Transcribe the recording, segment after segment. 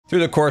Through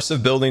the course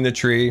of building the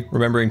tree,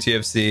 remembering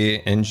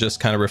TFC, and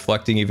just kind of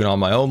reflecting even on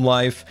my own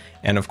life,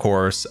 and of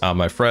course,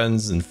 my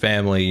friends and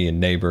family and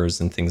neighbors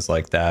and things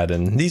like that.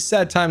 And these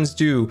sad times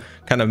do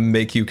kind of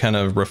make you kind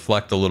of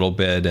reflect a little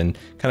bit and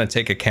kind of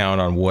take account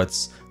on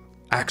what's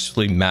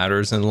actually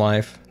matters in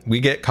life.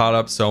 We get caught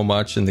up so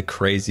much in the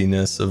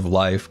craziness of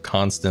life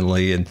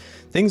constantly and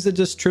things that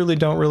just truly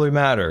don't really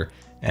matter.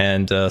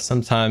 And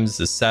sometimes,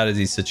 as sad as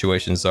these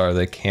situations are,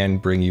 they can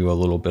bring you a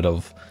little bit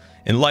of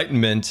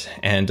enlightenment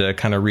and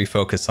kind of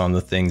refocus on the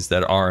things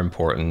that are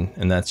important,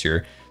 and that's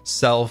your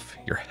self,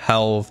 your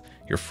health,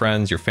 your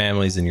friends, your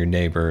families, and your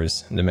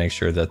neighbors, and to make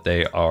sure that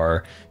they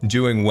are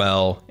doing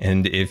well.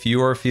 And if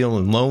you are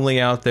feeling lonely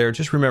out there,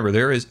 just remember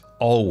there is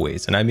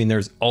always, and I mean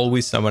there's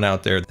always someone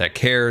out there that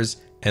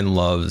cares and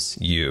loves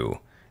you.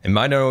 It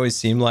might not always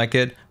seem like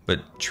it,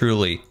 but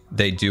truly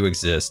they do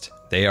exist.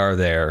 They are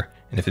there,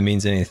 and if it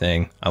means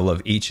anything, I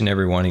love each and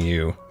every one of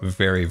you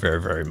very,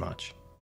 very, very much.